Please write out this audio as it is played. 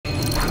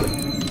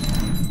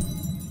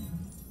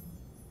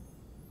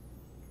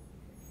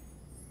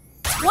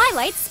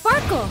Twilight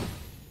Sparkle.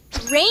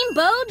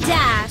 Rainbow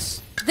Dash.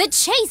 The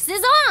chase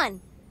is on.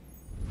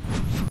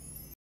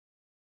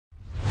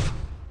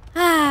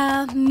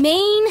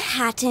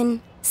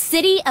 Manhattan.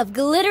 City of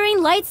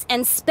glittering lights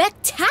and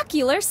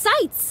spectacular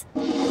sights.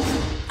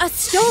 A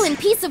stolen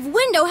piece of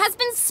window has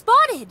been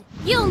spotted.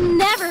 You'll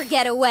never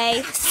get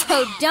away,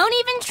 so don't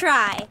even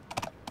try.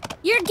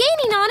 You're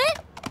gaining on it.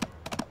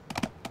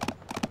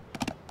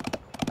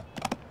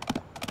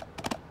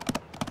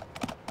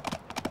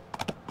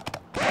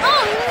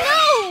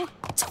 Oh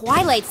no!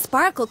 Twilight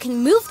Sparkle can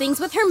move things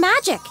with her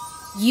magic.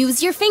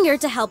 Use your finger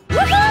to help.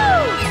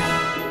 Woohoo!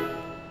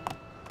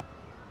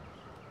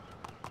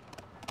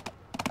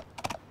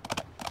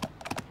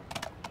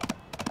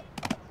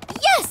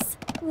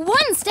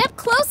 One step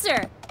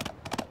closer!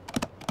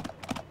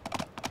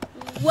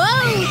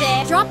 Whoa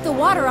there! Drop the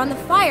water on the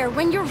fire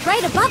when you're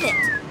right above it.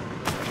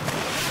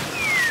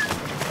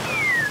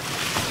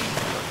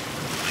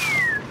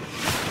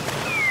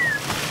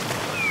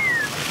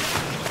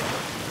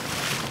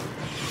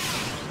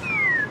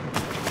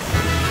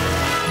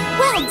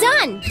 Well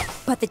done!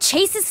 But the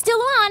chase is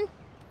still on.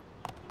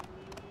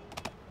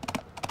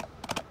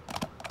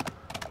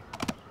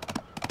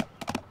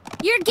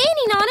 You're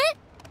gaining on it.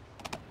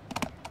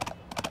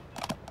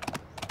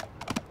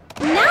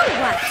 Now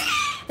what?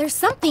 There's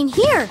something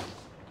here.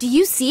 Do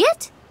you see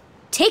it?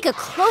 Take a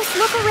close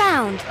look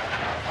around.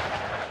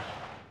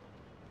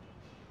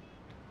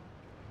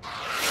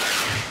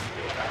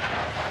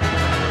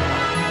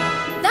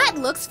 That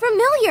looks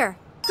familiar.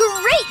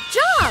 Great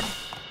job!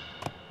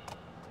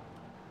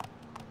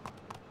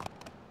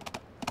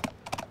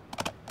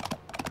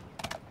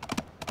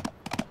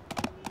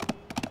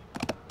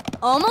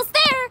 Almost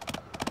there.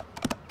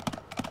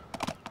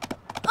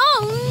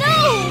 Oh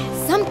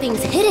no!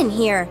 Something's hidden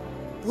here.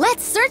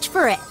 Let's search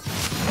for it.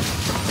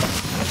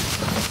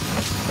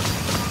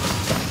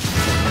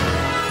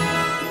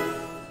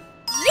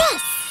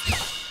 Yes!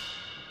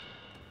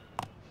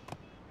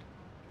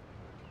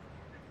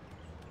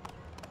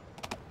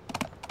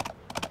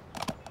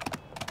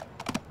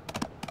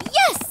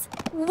 Yes!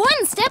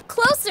 One step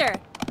closer.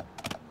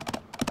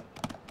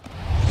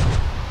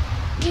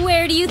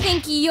 Where do you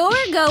think you're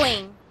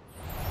going?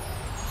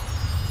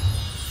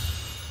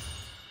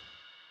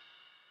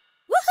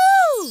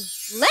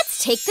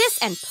 Let's take this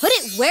and put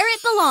it where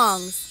it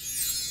belongs.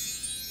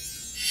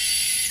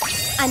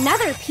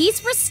 Another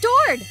piece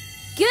restored.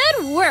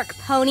 Good work,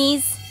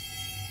 ponies.